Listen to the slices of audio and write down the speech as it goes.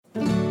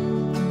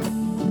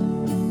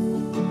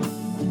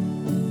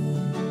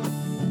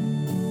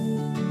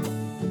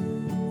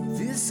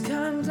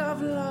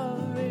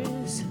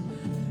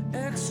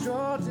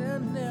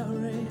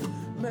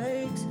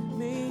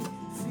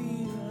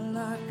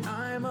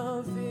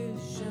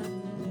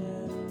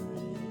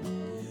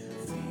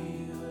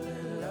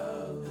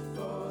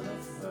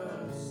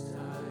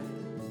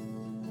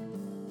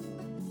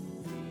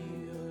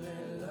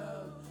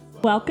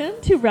Welcome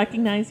to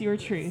Recognize Your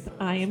Truth.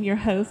 I am your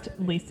host,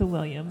 Lisa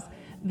Williams.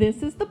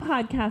 This is the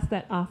podcast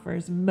that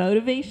offers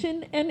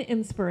motivation and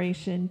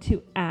inspiration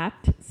to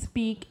act,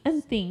 speak,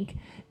 and think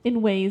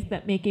in ways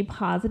that make a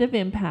positive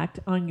impact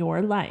on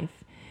your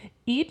life.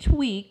 Each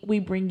week, we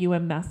bring you a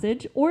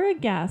message or a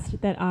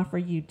guest that offer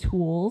you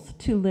tools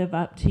to live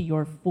up to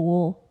your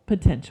full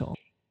potential.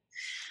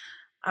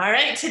 All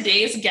right,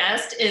 today's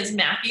guest is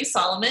Matthew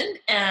Solomon,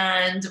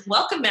 and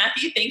welcome,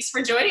 Matthew. Thanks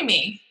for joining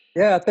me.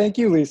 Yeah, thank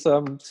you, Lisa.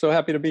 I'm so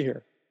happy to be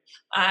here.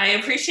 I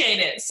appreciate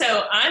it.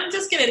 So I'm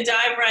just going to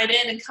dive right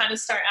in and kind of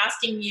start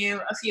asking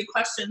you a few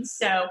questions.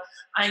 So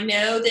I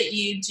know that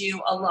you do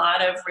a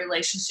lot of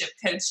relationship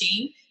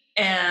coaching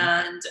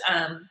and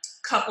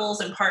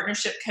couples and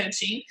partnership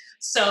coaching.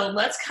 So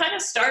let's kind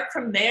of start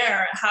from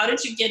there. How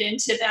did you get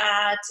into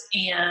that?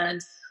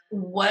 And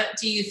what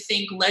do you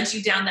think led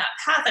you down that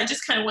path? I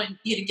just kind of want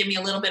you to give me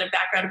a little bit of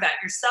background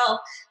about yourself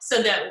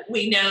so that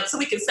we know, so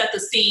we can set the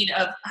scene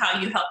of how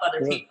you help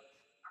other people.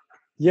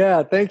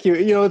 Yeah, thank you.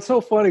 You know, it's so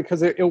funny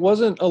because it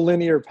wasn't a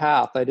linear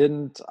path. I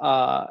didn't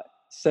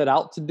set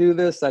out to do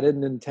this. I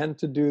didn't intend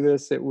to do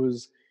this. It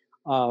was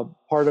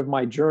part of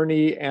my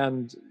journey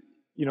and,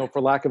 you know, for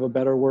lack of a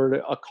better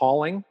word, a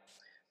calling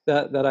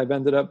that I've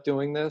ended up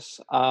doing this.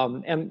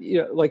 And you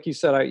know, like you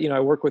said, I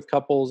work with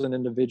couples and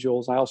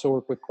individuals. I also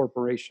work with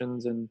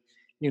corporations and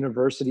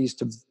universities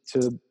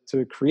to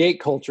create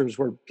cultures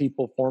where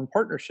people form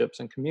partnerships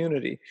and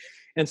community.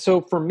 And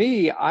so for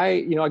me,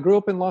 I grew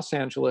up in Los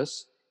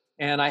Angeles.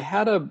 And I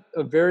had a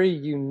very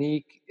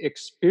unique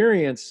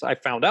experience. I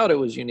found out it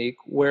was unique,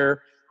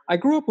 where I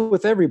grew up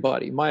with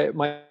everybody. We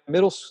call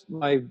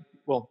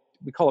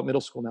it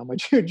middle school now. My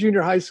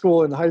junior high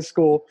school and high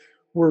school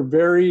were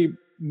very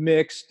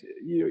mixed,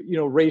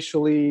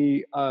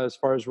 racially, as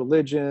far as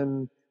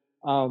religion,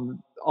 all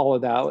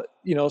of that.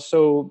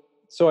 So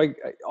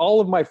all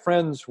of my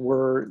friends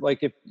were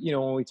like,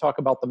 when we talk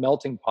about the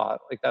melting pot,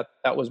 like that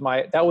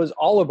was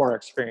all of our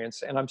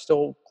experience, and I'm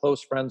still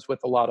close friends with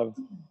a lot of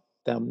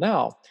them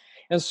now.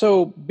 And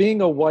so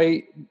being a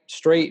white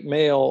straight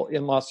male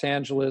in Los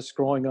Angeles,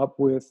 growing up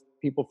with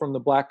people from the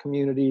Black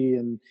community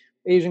and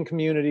Asian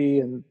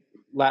community and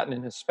Latin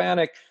and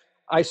Hispanic,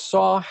 I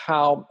saw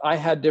how I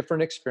had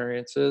different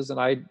experiences and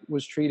I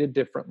was treated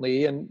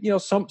differently. And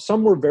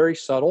some were very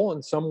subtle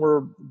and some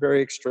were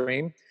very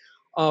extreme,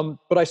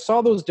 but I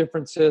saw those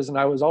differences and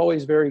I was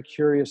always very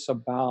curious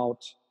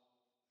about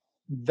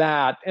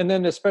that. And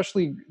then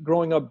especially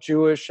growing up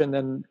Jewish and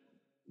then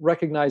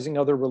recognizing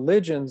other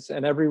religions,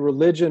 and every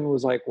religion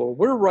was like, well,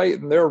 we're right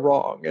and they're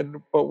wrong,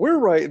 but we're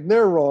right and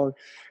they're wrong.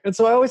 And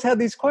so I always had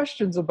these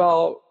questions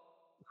about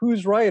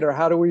who's right or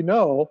how do we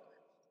know,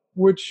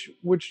 which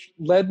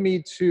led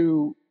me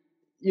to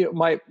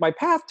my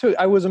path to,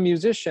 I was a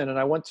musician and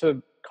I went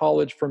to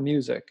college for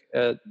music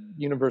at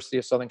University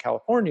of Southern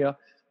California,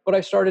 but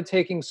I started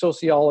taking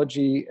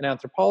sociology and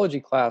anthropology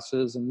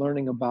classes and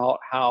learning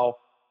about how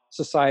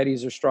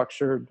societies are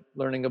structured,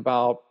 learning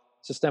about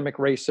systemic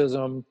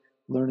racism,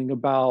 learning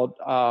about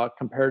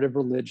comparative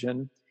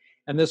religion.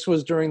 And this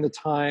was during the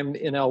time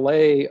in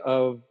LA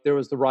there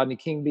was the Rodney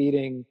King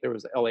beating, there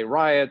was the LA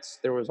riots,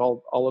 there was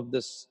all of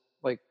this,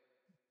 like,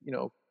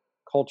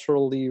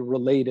 culturally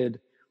related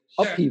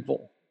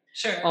upheaval.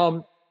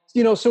 Sure.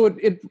 So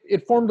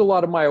it formed a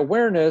lot of my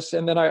awareness.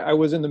 And then I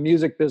was in the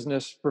music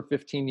business for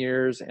 15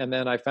 years. And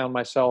then I found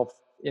myself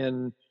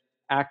in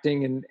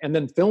acting and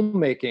then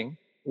filmmaking,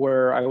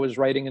 where I was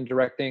writing and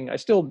directing. I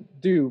still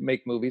do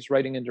make movies,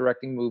 writing and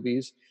directing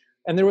movies.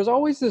 And there was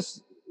always this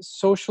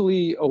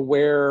socially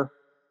aware,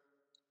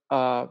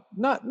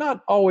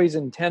 not always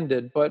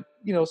intended, but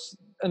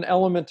an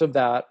element of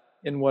that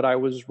in what I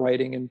was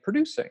writing and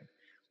producing.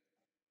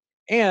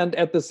 And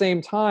at the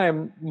same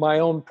time, my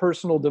own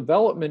personal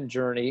development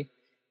journey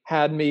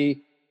had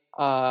me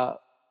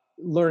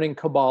learning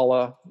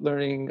Kabbalah,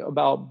 learning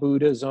about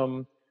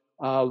Buddhism,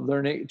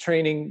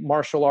 training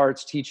martial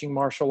arts, teaching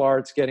martial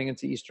arts, getting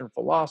into Eastern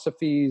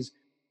philosophies.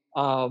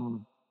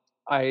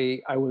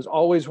 I was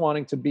always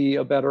wanting to be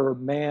a better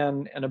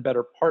man and a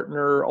better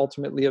partner.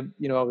 Ultimately,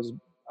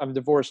 I'm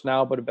divorced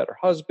now, but a better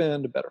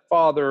husband, a better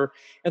father.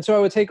 And so I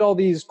would take all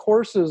these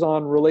courses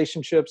on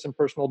relationships and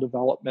personal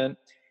development.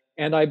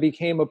 And I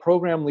became a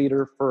program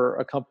leader for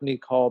a company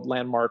called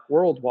Landmark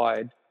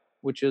Worldwide,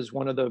 which is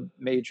one of the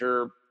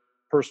major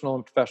personal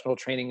and professional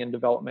training and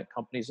development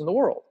companies in the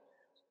world.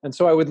 And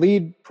so I would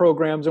lead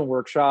programs and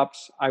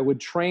workshops. I would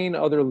train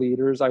other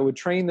leaders. I would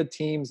train the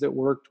teams that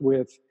worked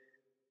with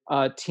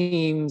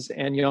teens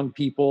and young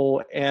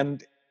people.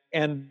 And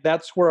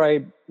that's where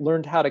I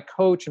learned how to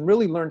coach and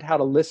really learned how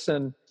to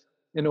listen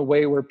in a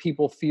way where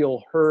people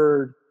feel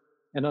heard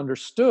and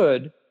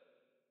understood,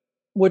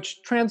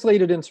 which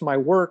translated into my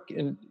work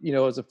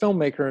as a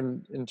filmmaker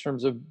in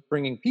terms of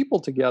bringing people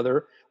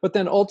together, but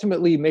then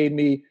ultimately made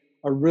me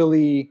a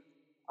really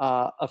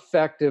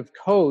effective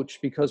coach,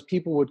 because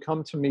people would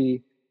come to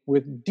me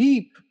with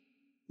deep,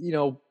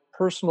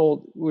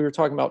 personal, we were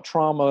talking about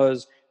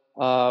traumas,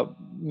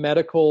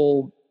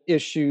 medical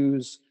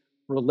issues,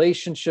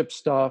 relationship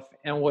stuff.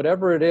 and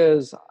whatever it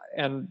is,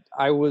 and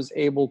I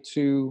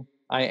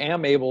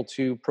am able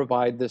to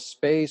provide this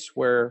space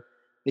where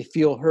they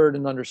feel heard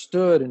and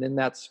understood. And in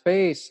that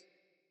space,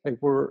 like,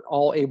 we're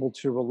all able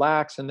to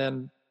relax and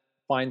then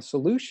find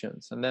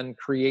solutions and then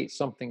create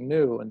something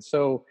new. And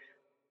so,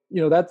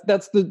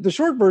 that's the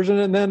short version.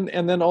 And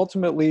then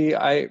ultimately,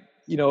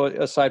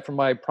 aside from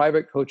my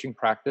private coaching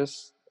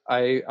practice,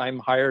 I'm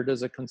hired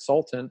as a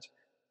consultant.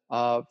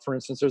 For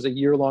instance, there's a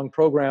year-long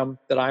program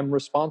that I'm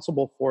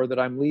responsible for, that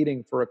I'm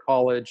leading for a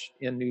college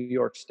in New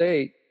York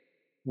State,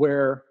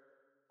 where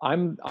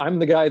I'm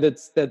the guy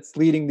that's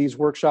leading these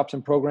workshops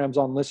and programs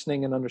on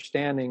listening and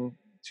understanding,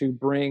 to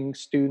bring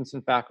students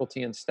and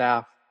faculty and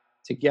staff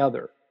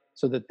together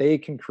so that they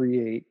can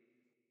create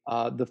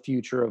the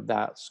future of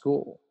that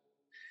school.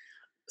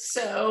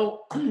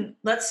 So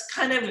let's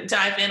kind of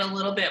dive in a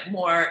little bit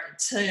more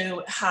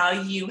to how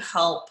you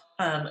help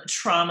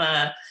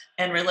trauma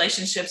and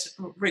relationships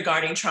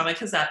regarding trauma,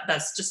 because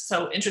that's just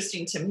so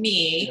interesting to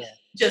me, Yeah.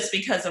 just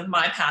because of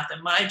my path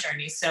and my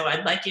journey. So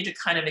I'd like you to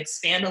kind of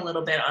expand a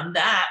little bit on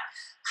that.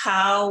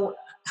 How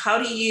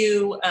do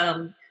you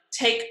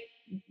take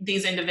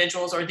these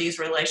individuals or these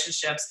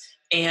relationships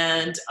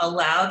and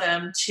allow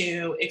them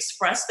to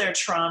express their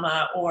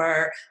trauma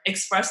or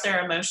express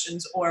their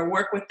emotions, or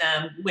work with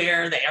them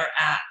where they are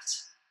at?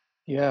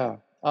 Yeah.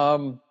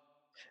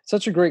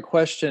 Such a great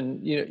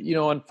question.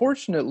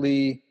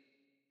 Unfortunately,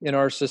 in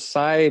our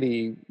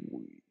society,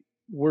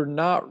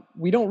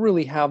 we don't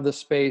really have the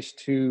space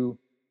to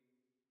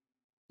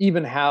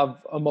even have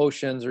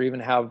emotions, or even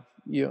have,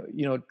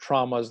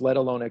 traumas, let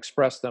alone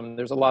express them.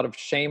 There's a lot of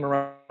shame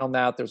around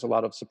that. There's a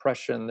lot of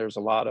suppression. There's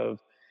a lot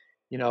of,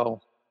 you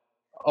know,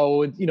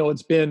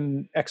 it's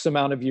been X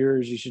amount of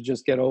years, you should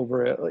just get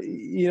over it,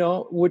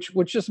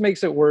 which just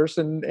makes it worse.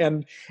 And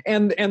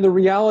the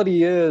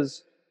reality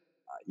is,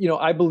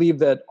 I believe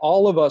that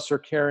all of us are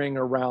carrying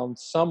around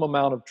some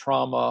amount of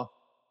trauma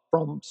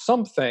from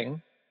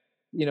something,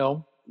 you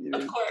know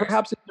Of course.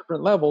 perhaps at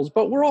different levels,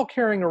 but we're all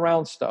carrying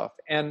around stuff.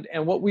 And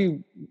what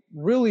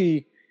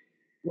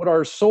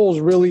our souls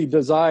really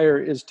desire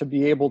is to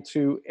be able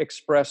to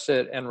express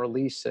it and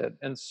release it.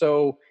 And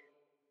so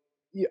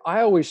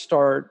I always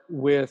start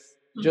with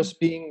Mhm. just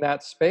being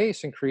that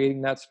space and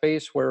creating that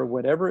space where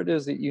whatever it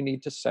is that you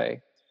need to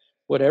say,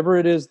 whatever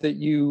it is that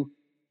you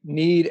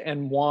need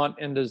and want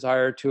and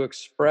desire to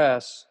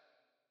express,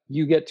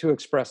 you get to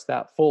express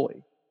that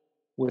fully,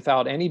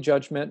 without any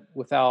judgment,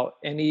 without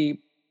any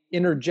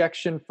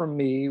interjection from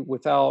me,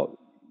 without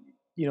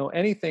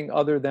anything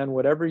other than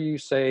whatever you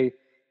say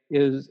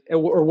is,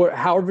 or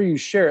however you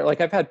share it. Like,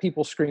 I've had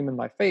people scream in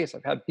my face.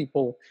 I've had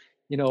people,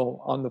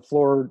 on the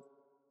floor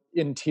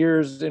in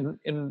tears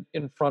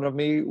in front of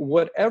me.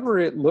 Whatever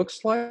it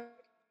looks like,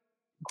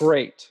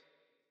 great.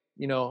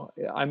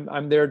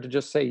 I'm there to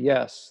just say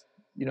yes.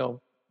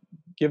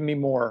 Give me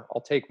more.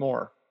 I'll take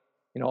more.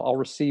 I'll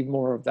receive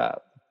more of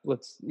that.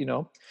 Let's,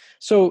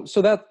 so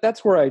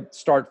that's where I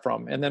start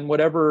from. And then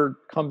whatever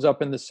comes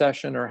up in the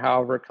session, or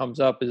however it comes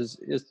up,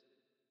 is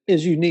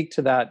unique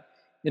to that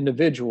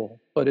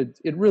individual. But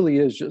it really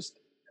is just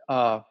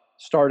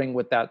starting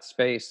with that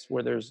space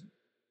where there's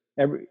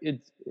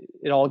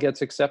it all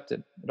gets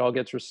accepted, it all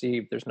gets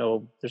received. There's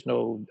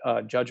no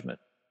judgment.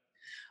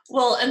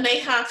 Well, and they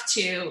have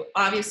to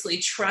obviously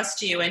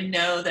trust you and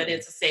know that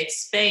it's a safe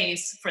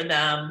space for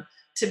them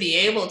to be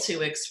able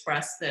to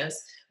express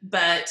this.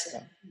 But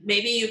Yeah.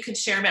 maybe you could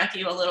share,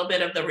 Matthew, a little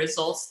bit of the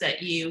results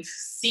that you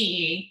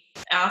see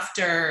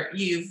after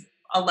you've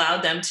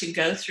allowed them to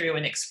go through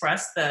and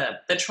express the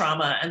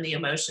trauma and the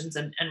emotions,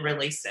 and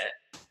release it.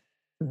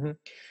 Mhm.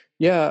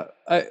 Yeah.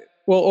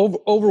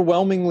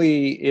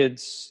 Overwhelmingly,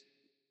 it's,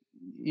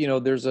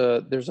 there's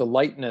a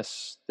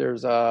lightness,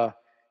 there's a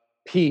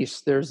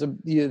peace, there's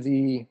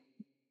the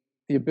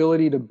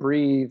ability to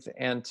breathe,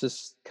 and to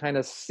kind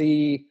of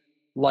see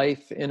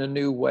life in a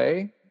new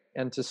way,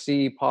 and to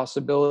see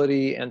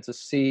possibility, and to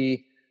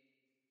see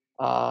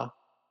uh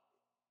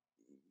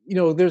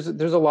there's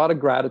a lot of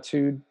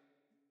gratitude,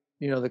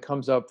 that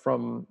comes up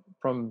from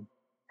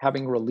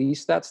having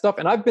released that stuff.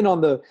 And I've been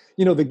on the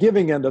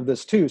giving end of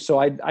this too, so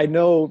I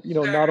know,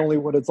 not Sure. only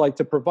what it's like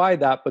to provide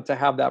that, but to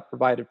have that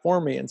provided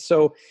for me. And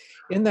so,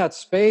 in that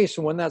space,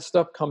 when that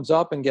stuff comes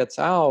up and gets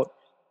out,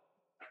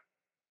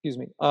 excuse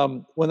me,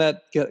 when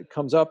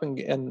comes up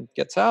and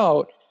gets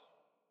out,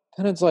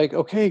 then it's like,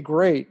 okay,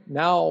 great,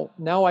 now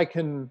I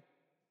can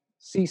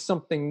see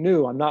something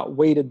new. I'm not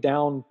weighted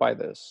down by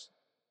this.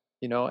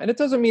 And it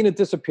doesn't mean it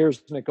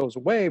disappears and it goes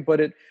away,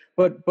 but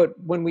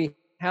when we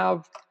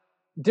have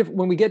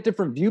when we get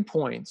different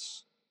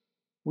viewpoints,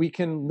 we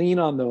can lean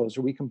on those,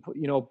 or we can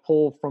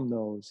pull from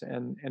those,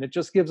 and it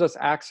just gives us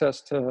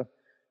access to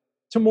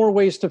more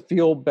ways to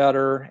feel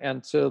better,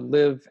 and to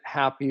live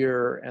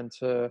happier, and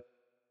to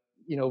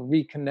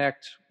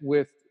reconnect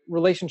with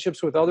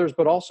relationships with others,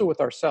 but also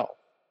with ourselves.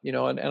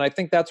 And I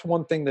think that's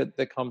one thing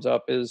that comes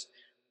up is,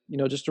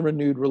 just a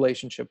renewed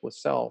relationship with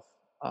self.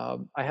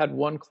 I had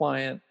one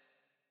client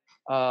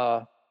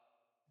uh,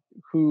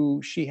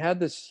 who, she had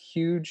this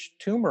huge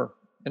tumor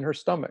in her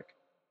stomach,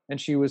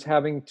 and she was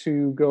having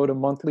to go to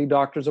monthly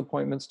doctor's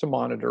appointments to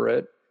monitor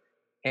it.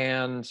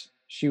 And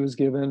she was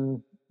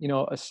given,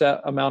 a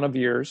set amount of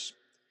years.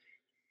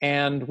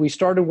 And we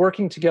started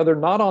working together,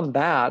 not on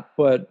that,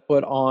 but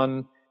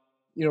on,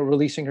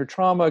 releasing her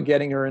trauma,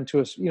 getting her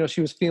into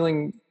she was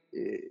feeling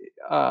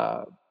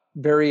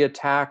very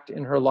attacked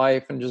in her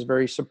life and just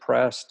very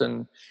suppressed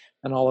and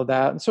all of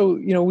that. And so,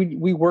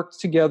 we worked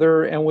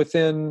together, and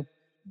within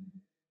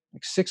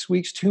like 6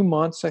 weeks, 2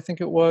 months, I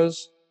think it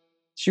was,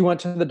 she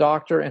went to the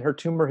doctor and her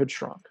tumor had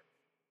shrunk.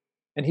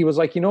 And he was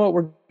like, you know what,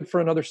 we're good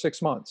for another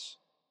 6 months.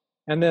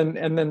 And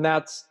then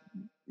that's,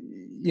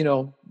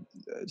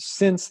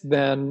 since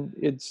then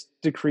it's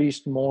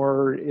decreased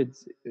more.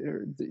 It's,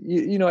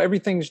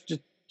 everything's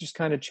just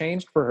kind of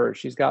changed for her.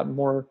 She's gotten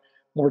more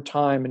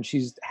time, and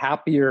she's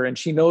happier, and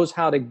she knows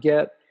how to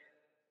get.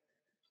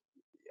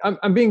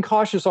 I'm being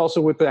cautious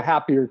also with the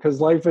happier, because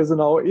life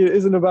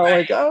isn't about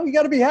like, oh, you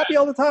got to be happy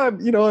all the time,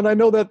 and I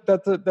know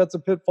that's a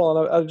pitfall,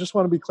 and I just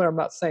want to be clear, I'm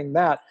not saying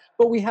that,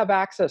 but we have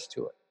access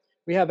to it.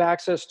 We have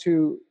access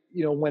to,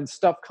 when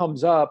stuff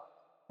comes up,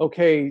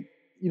 okay,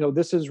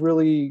 this is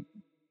really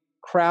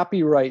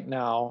crappy right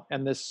now,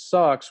 and this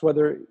sucks,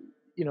 whether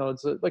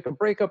it's like a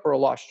breakup or a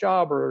lost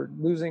job or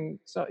losing,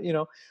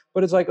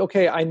 but it's like,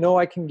 okay, I know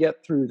I can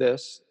get through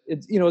this.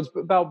 It's, it's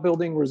about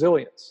building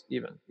resilience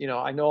even,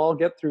 I know I'll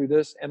get through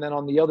this. And then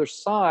on the other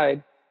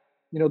side,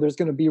 there's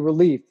going to be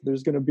relief.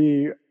 There's going to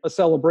be a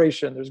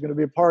celebration. There's going to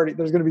be a party.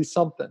 There's going to be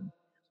something.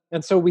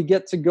 And so we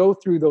get to go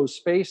through those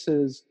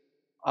spaces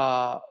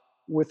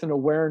with an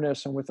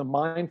awareness and with a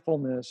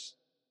mindfulness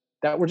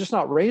that we're just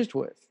not raised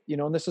with,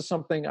 and this is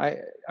something I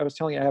was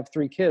telling you, I have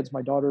 3 kids.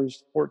 My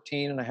daughter's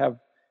 14 and I have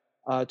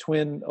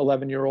twin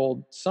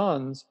 11-year-old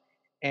sons.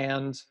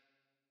 And,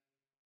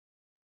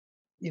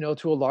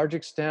 to a large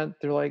extent,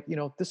 they're like,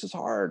 this is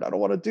hard. I don't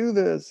want to do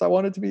this. I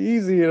want it to be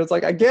easy. And it's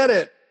like, I get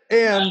it.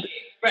 And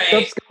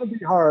stuff's going to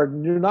be hard,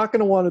 and you're not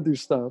going to want to do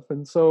stuff.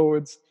 And so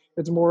it's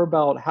more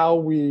about how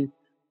we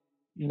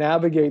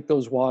navigate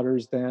those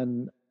waters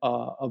than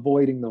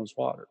avoiding those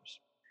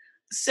waters.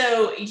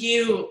 So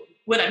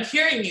what I'm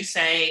hearing you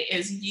say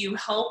is you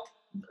help,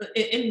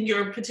 in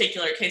your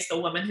particular case, the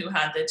woman who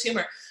had the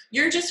tumor,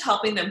 you're just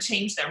helping them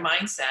change their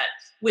mindset,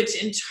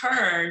 which in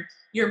turn,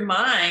 your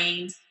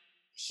mind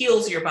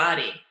heals your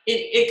body.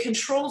 It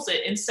controls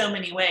it in so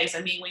many ways.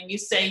 I mean, when you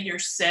say you're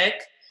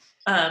sick,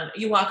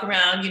 you walk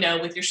around,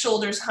 with your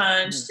shoulders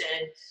hunched,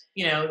 and,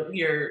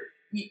 your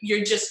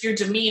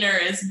demeanor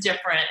is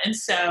different. And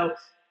so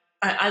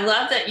I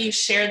love that you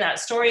share that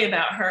story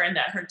about her and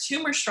that her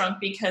tumor shrunk,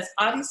 because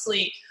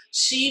obviously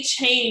she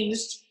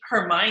changed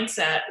her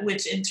mindset,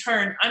 which in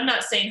turn, I'm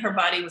not saying her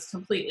body was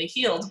completely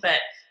healed, but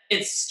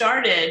it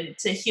started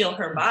to heal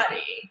her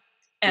body.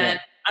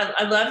 And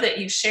I love that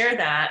you share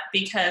that,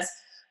 because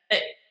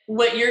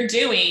what you're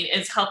doing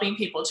is helping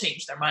people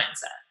change their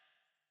mindset.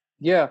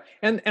 Yeah.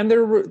 And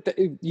their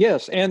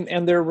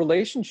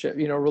relationship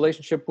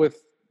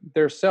with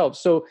their selves.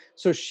 So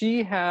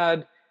she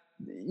had,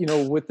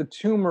 with the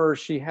tumor,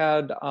 she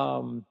had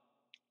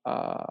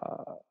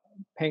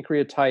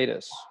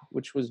pancreatitis,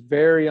 which was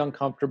very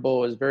uncomfortable,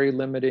 was very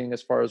limiting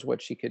as far as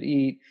what she could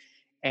eat.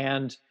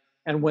 And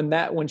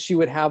when she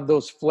would have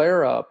those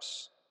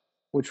flare-ups,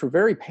 which were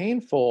very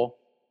painful,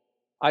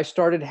 I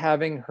started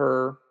having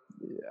her,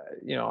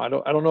 I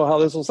don't know how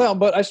this will sound,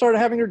 but I started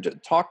having her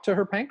talk to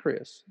her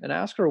pancreas and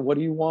ask her, what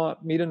do you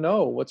want me to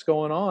know? What's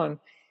going on?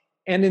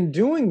 And in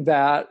doing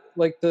that,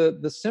 like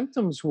the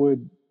symptoms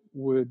would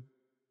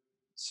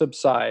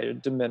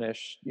subside,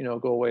 diminish,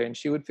 go away, and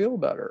she would feel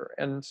better.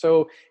 And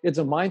so it's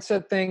a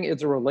mindset thing,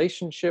 it's a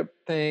relationship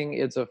thing,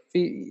 it's a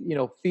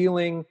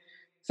feeling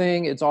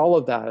thing, it's all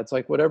of that. It's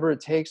like whatever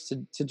it takes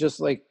to just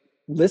like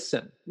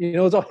listen.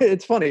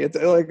 It's funny. It's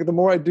like the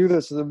more I do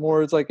this, the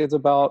more it's like it's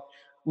about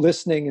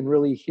listening and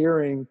really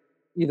hearing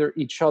either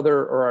each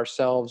other or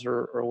ourselves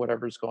or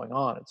whatever's going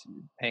on. It's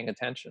paying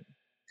attention.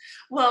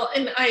 Well,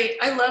 and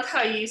I love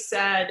how you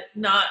said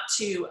not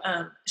to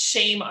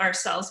shame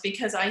ourselves,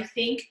 because I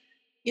think,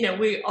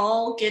 we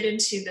all get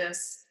into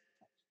this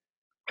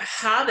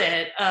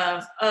habit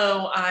of,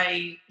 oh,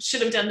 I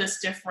should have done this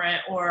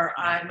different, or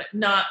I'm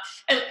not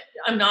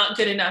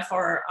good enough,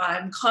 or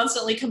I'm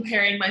constantly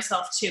comparing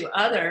myself to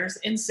others.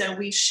 And so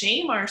we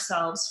shame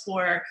ourselves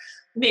for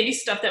maybe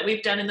stuff that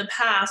we've done in the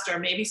past, or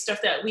maybe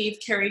stuff that we've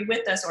carried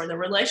with us, or the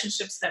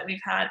relationships that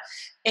we've had.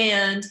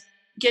 And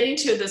getting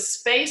to the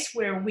space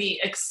where we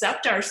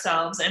accept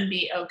ourselves and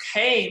be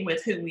okay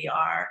with who we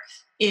are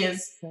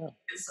is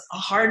a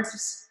hard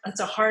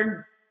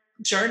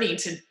journey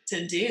to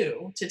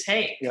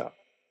take. Yeah.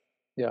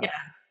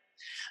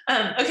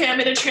 Okay, I'm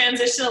going to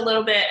transition a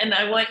little bit, and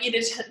I want you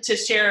to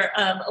share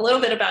a little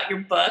bit about your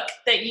book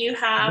that you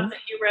have, that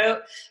you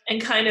wrote,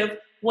 and kind of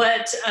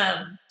what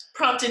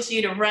prompted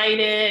you to write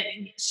it,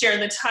 and share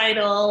the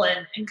title,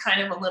 and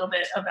kind of a little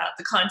bit about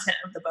the content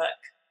of the book.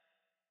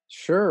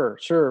 Sure.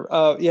 So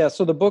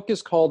the book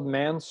is called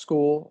Man's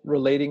School: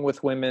 Relating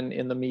with Women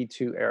in the Me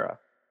Too Era.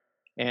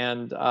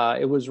 And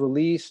it was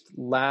released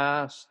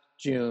last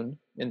June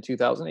in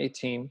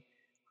 2018.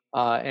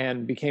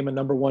 and became a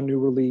 #1 new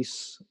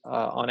release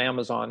on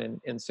Amazon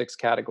in 6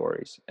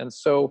 categories. And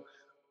so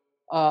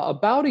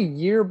about a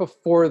year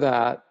before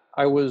that,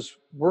 I was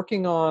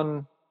working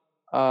on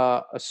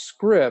a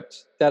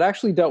script that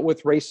actually dealt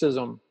with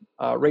racism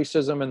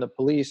and the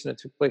police, and it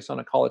took place on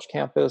a college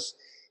campus.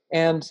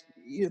 And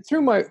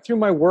through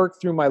my work,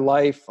 through my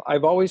life,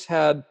 I've always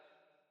had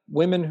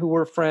women who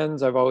were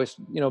friends. I've always,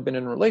 been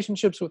in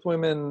relationships with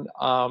women,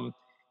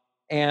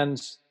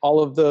 and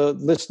all of the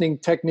listening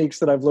techniques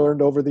that I've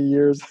learned over the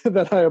years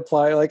that I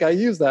apply, like I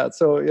use that.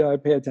 So I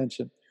pay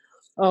attention.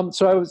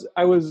 So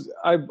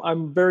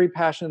I'm very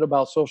passionate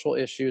about social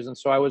issues, and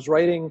so I was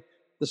writing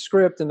the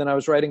script, and then I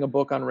was writing a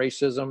book on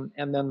racism,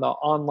 and then the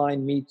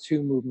online Me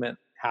Too movement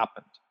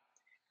happened.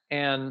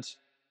 And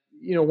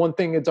one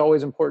thing that's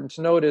always important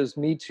to note is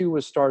Me Too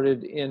was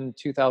started in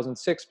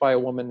 2006 by a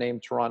woman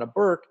named Tarana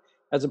Burke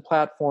as a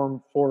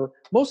platform for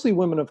mostly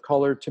women of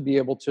color to be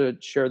able to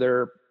share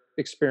their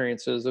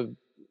experiences of,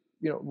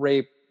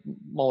 rape,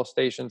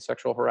 molestation,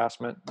 sexual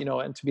harassment,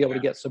 and to be able to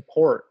get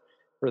support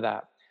for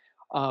that.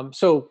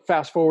 So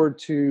fast forward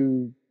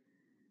to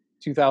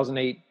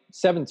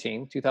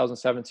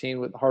 2017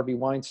 with Harvey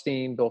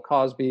Weinstein, Bill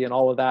Cosby, and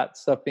all of that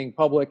stuff being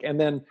public, and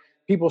then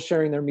people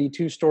sharing their Me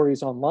Too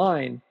stories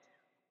online.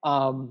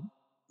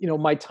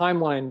 My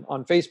timeline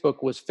on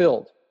Facebook was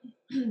filled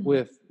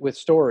with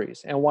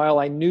stories. And while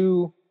I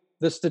knew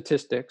the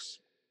statistics,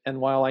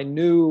 and while I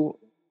knew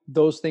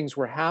those things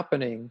were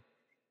happening,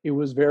 it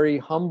was very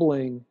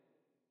humbling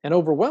and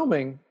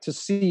overwhelming to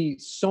see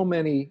so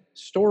many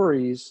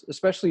stories,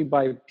 especially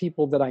by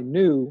people that I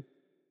knew,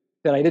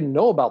 that I didn't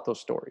know about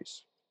those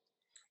stories.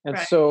 And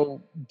Right.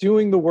 so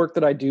doing the work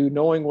that I do,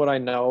 knowing what I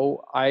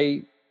know,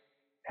 I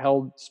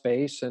held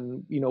space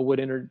and,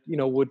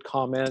 would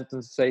comment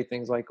and say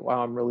things like,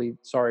 wow, I'm really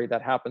sorry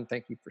that happened.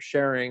 Thank you for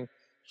sharing.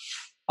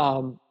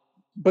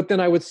 But then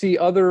I would see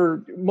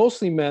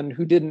mostly men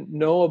who didn't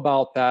know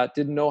about that,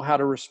 didn't know how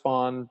to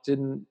respond,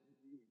 didn't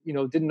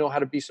know how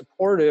to be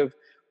supportive,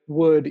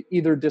 would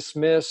either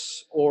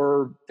dismiss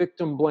or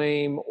victim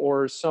blame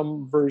or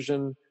some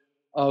version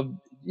of,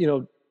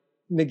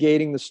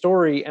 negating the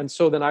story. And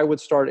so then I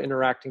would start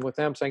interacting with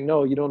them saying,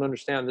 no, you don't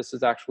understand. This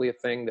is actually a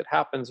thing that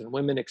happens, and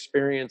women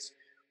experience,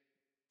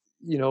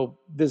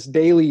 this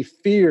daily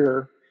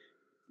fear,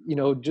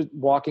 just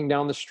walking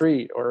down the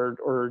street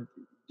or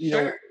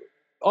Sure.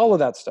 all of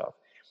that stuff.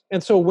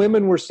 And so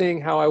women were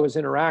seeing how I was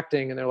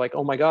interacting, and they're like,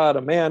 oh my God,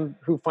 a man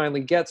who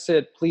finally gets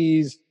it,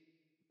 please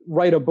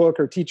write a book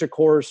or teach a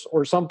course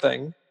or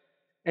something.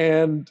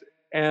 And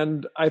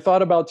I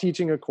thought about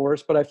teaching a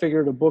course, but I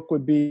figured a book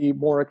would be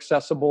more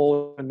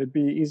accessible and it'd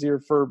be easier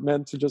for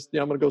men to just,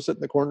 I'm going to go sit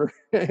in the corner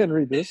and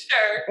read this.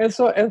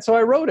 Sure. And so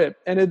I wrote it,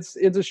 and it's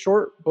a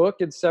short book.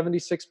 It's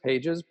 76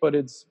 pages, but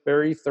it's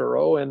very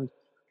thorough. And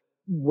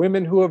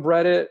women who have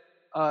read it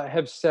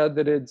have said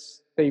that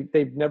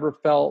they've never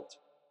felt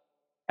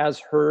as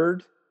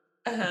heard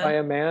by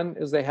a man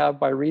as they have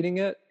by reading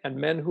it. And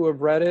men who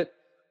have read it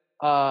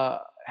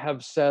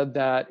have said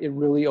that it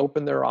really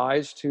opened their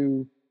eyes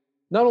to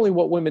not only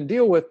what women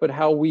deal with, but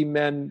how we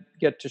men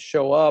get to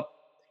show up,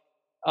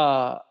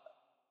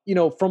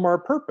 from our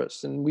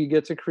purpose. And we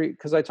get to create,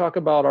 because I talk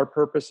about our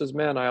purpose as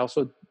men. I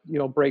also,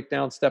 break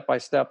down step by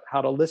step how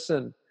to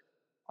listen,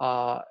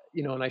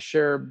 and I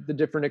share the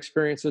different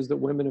experiences that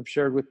women have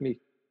shared with me,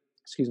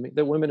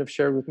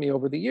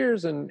 over the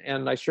years.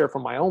 And I share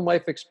from my own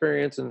life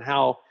experience and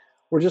how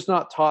we're just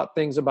not taught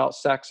things about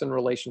sex and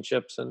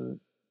relationships and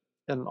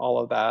all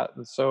of that.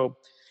 And so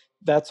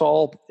that's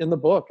all in the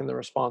book, and the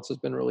response has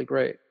been really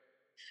great.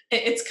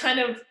 It's kind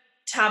of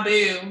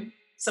taboo,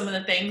 some of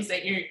the things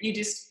that you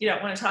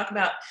don't want to talk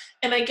about.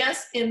 And I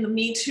guess in the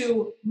Me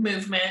Too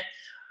movement,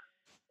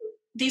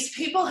 these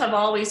people have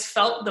always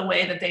felt the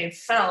way that they've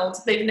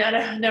felt. They've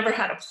never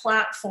had a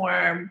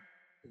platform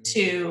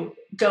to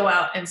go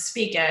out and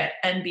speak it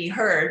and be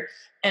heard.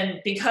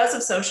 And because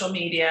of social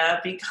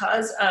media,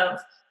 because of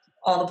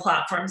all the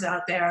platforms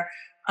out there,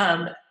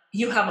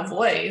 you have a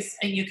voice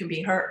and you can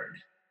be heard.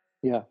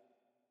 Yeah.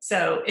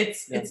 So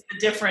it's the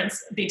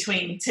difference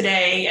between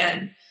today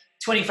and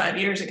 25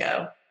 years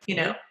ago.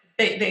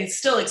 They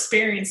still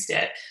experienced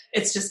it.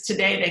 It's just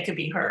today they could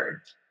be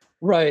heard.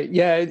 Right.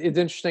 Yeah. It's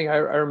interesting. I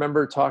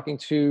remember talking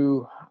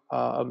to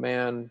a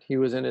man, he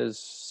was in his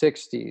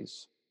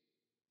 60s,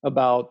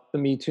 about the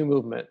Me Too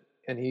movement.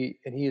 And he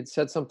had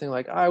said something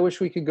like, I wish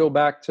we could go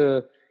back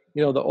to,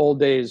 the old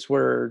days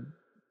where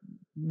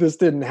this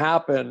didn't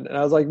happen. And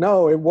I was like,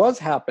 no, it was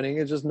happening.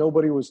 It's just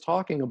nobody was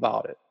talking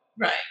about it.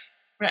 Right.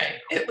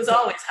 It was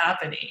always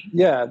happening.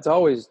 Yeah. It's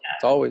always,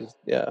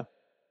 yeah.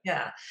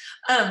 Yeah.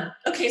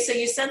 Okay. So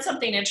you said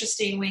something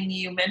interesting when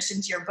you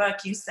mentioned your book.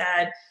 You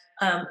said,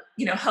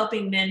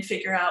 helping men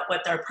figure out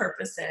what their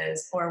purpose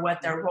is or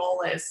what their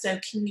role is. So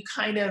can you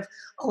kind of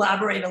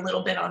elaborate a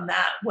little bit on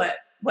that?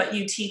 What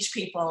you teach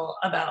people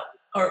about,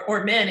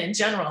 or men in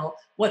general,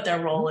 what their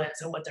role is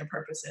and what their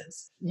purpose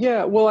is?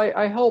 Yeah. Well,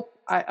 I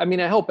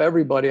help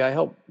everybody. I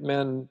help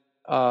men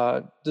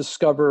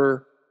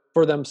discover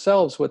for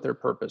themselves what their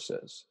purpose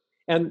is.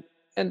 And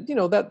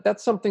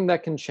that's something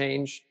that can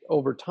change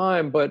over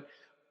time. But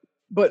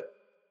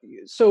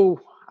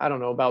so I don't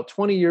know, about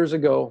 20 years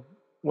ago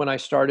when I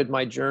started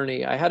my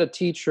journey, I had a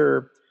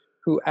teacher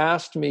who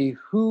asked me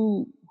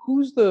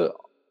who's the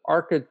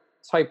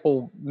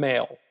archetypal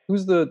male,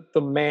 who's the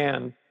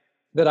man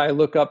that I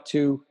look up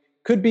to.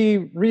 Could be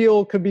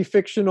real, could be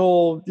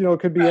fictional,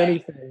 could be Right.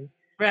 anything.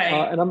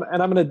 Right. And I'm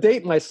going to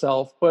date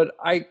myself, but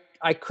I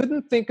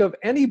couldn't think of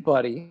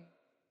anybody.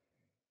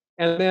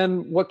 And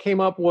then what came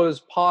up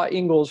was Pa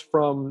Ingalls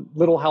from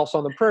Little House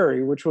on the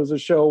Prairie, which was a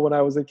show when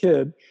I was a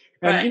kid.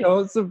 And,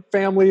 Right. it's a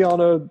family on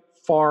a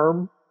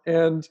farm.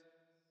 And,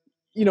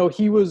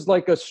 he was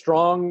like a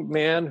strong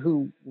man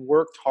who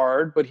worked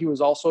hard, but he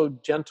was also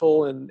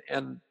gentle and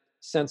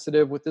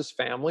sensitive with his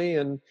family.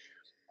 And,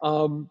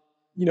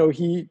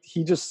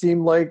 he just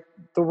seemed like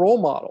the role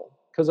model,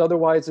 because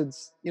otherwise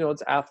it's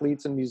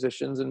athletes and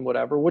musicians and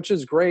whatever, which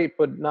is great,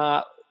 but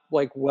not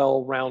like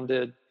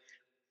well-rounded.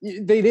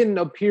 They didn't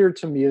appear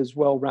to me as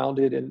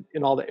well-rounded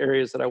in all the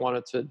areas that I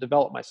wanted to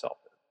develop myself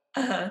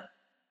in. Uh-huh.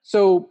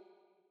 So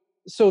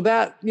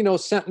that,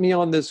 sent me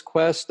on this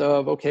quest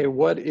of, okay,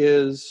 what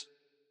is,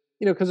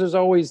 because there's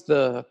always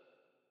the,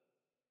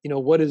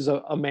 what is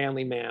a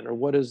manly man, or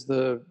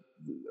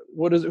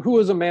who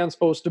is a man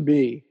supposed to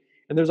be?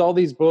 And there's all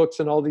these books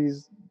and all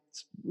these,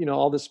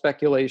 all this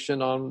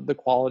speculation on the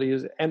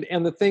qualities.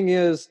 And the thing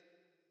is,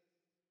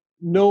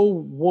 no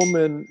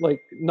woman,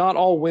 like not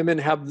all women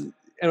have,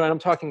 and I'm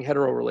talking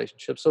hetero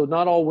relationships, so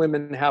not all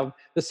women have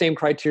the same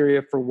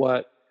criteria for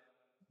what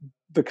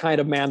the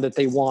kind of man that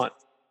they want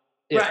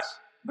is.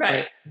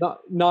 Right.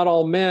 Not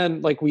all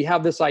men, like, we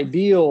have this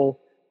ideal,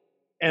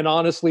 and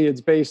honestly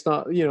it's based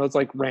on, it's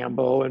like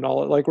Rambo and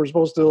all, like we're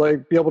supposed to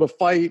like be able to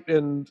fight,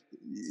 and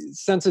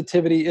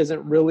sensitivity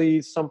isn't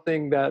really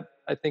something that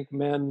I think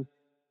men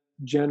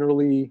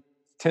generally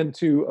tend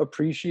to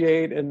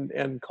appreciate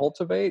and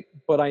cultivate.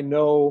 But I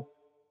know,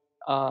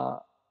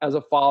 as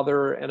a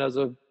father and as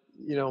a,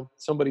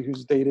 somebody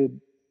who's dated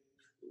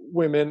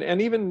women,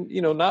 and even,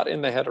 not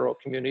in the hetero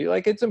community,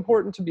 like it's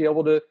important to be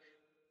able to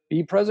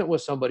be present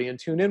with somebody and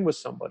tune in with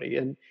somebody.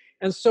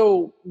 And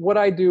so what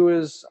I do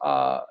is,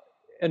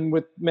 and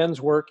with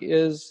men's work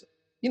is,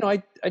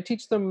 I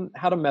teach them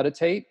how to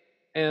meditate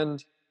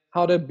and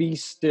how to be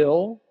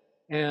still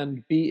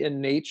and be in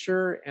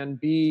nature and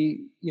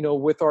be,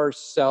 with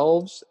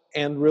ourselves,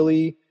 and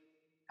really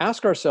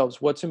ask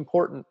ourselves what's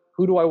important.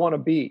 Who do I want to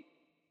be?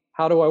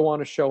 How do I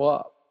want to show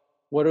up?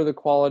 What are the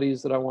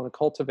qualities that I want to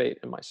cultivate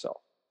in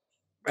myself?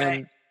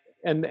 Right.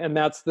 And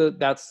that's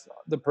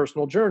the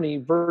personal journey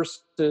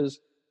versus,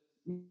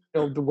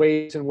 the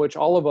ways in which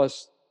all of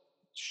us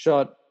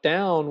shut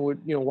down would,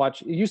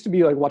 watch. It used to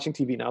be like watching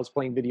TV. Now it's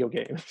playing video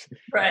games,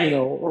 Right.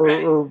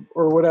 or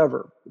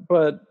whatever.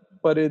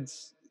 But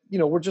it's,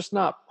 we're just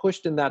not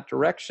pushed in that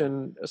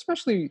direction,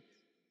 especially,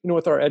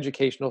 with our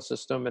educational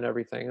system and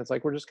everything. It's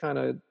like we're just kind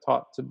of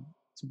taught to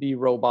be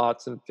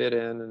robots and fit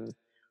in, and,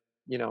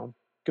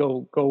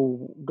 go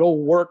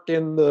work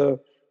in the,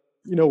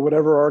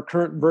 whatever our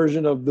current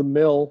version of the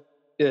mill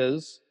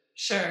is.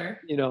 Sure.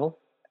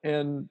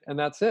 And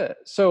that's it.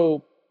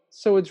 So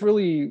it's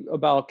really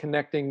about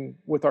connecting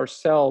with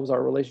ourselves,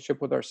 our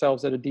relationship with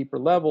ourselves at a deeper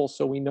level,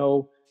 so we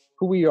know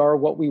who we are,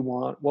 what we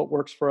want, what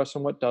works for us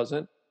and what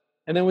doesn't.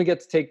 And then we get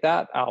to take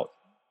that out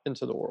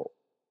into the world.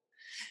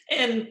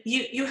 And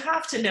you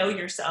have to know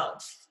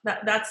yourself.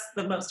 That's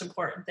the most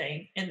important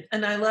thing.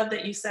 And I love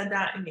that you said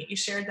that, and that you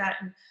shared that.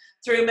 And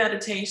through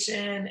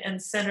meditation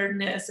and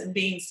centeredness and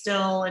being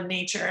still in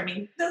nature, I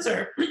mean, those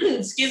are,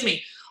 excuse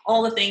me,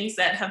 all the things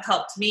that have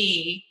helped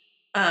me,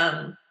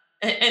 and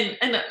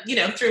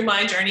through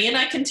my journey. And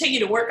I continue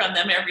to work on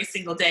them every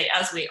single day,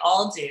 as we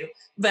all do.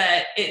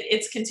 But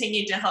it's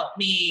continued to help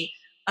me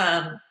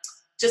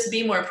just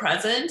be more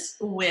present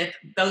with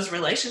those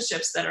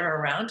relationships that are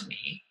around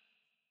me.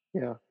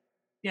 Yeah.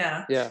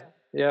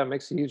 It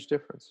makes a huge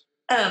difference.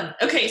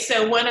 Okay,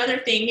 so one other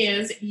thing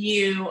is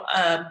you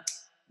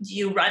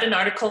write an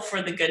article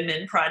for the Good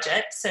Men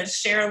Project. So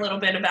share a little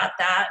bit about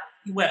that,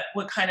 what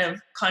kind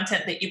of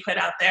content that you put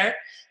out there,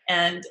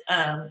 and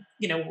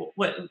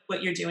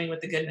what you're doing with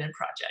the Good Men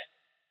Project.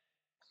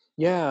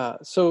 Yeah.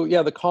 So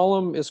the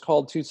column is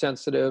called Too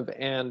Sensitive,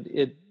 and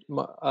it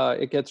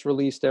gets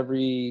released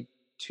every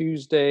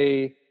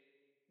Tuesday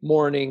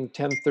morning,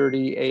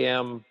 10:30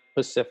 a.m.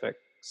 Pacific.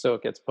 So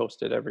it gets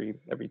posted every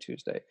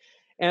Tuesday.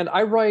 And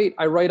I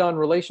write on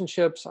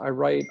relationships. I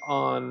write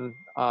on,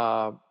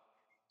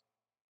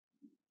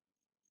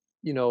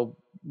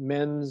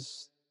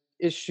 men's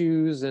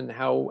issues and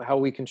how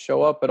we can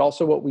show up, but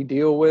also what we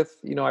deal with.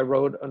 I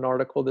wrote an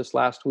article this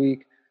last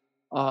week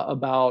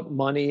about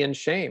money and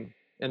shame,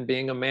 and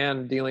being a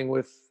man dealing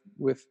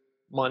with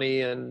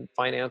money and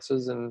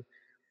finances and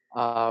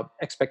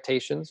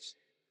expectations.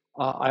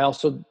 I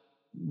also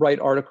write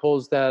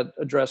articles that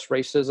address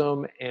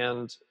racism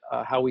and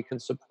how we can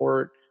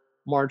support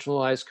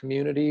marginalized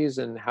communities,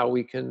 and how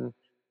we can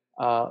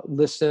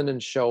listen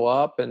and show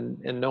up, and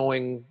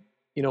knowing,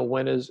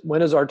 when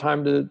is our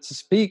time to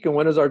speak, and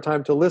when is our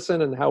time to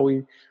listen, and how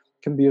we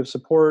can be of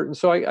support. And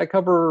so I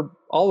cover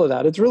all of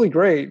that. It's really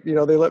great.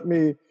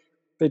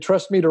 They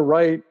trust me to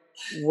write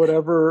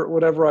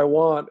whatever I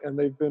want, and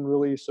they've been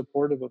really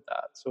supportive of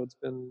that. So it's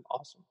been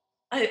awesome.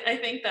 I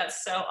think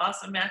that's so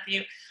awesome,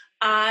 Matthew.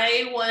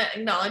 I want to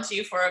acknowledge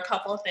you for a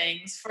couple of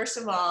things. First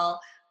of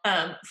all,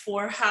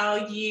 for how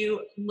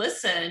you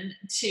listen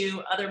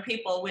to other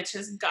people, which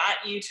has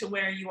got you to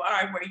where you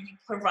are, where you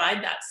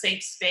provide that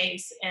safe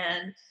space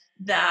and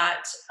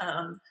that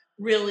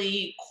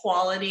really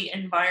quality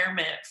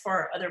environment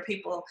for other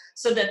people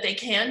so that they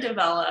can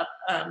develop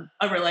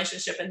a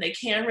relationship and they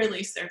can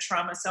release their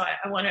trauma. So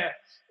I want to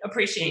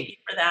appreciate you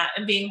for that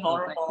and being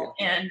vulnerable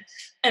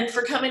and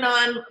for coming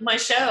on my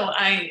show.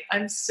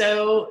 I'm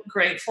so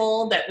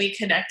grateful that we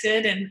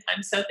connected, and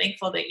I'm so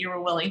thankful that you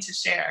were willing to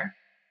share.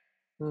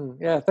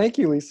 Yeah, thank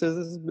you, Lisa.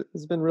 This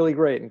has been really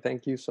great, and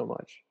thank you so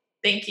much.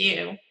 Thank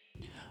you.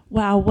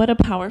 Wow, what a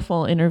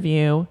powerful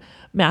interview.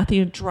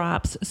 Matthew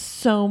drops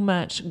so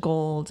much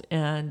gold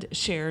and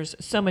shares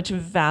so much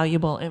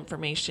valuable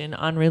information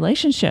on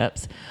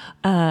relationships.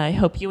 I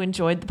hope you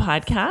enjoyed the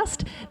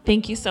podcast.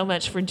 Thank you so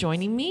much for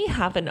joining me.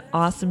 Have an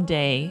awesome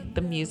day.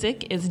 The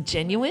music is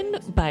Genuine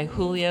by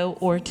Julio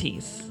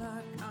Ortiz.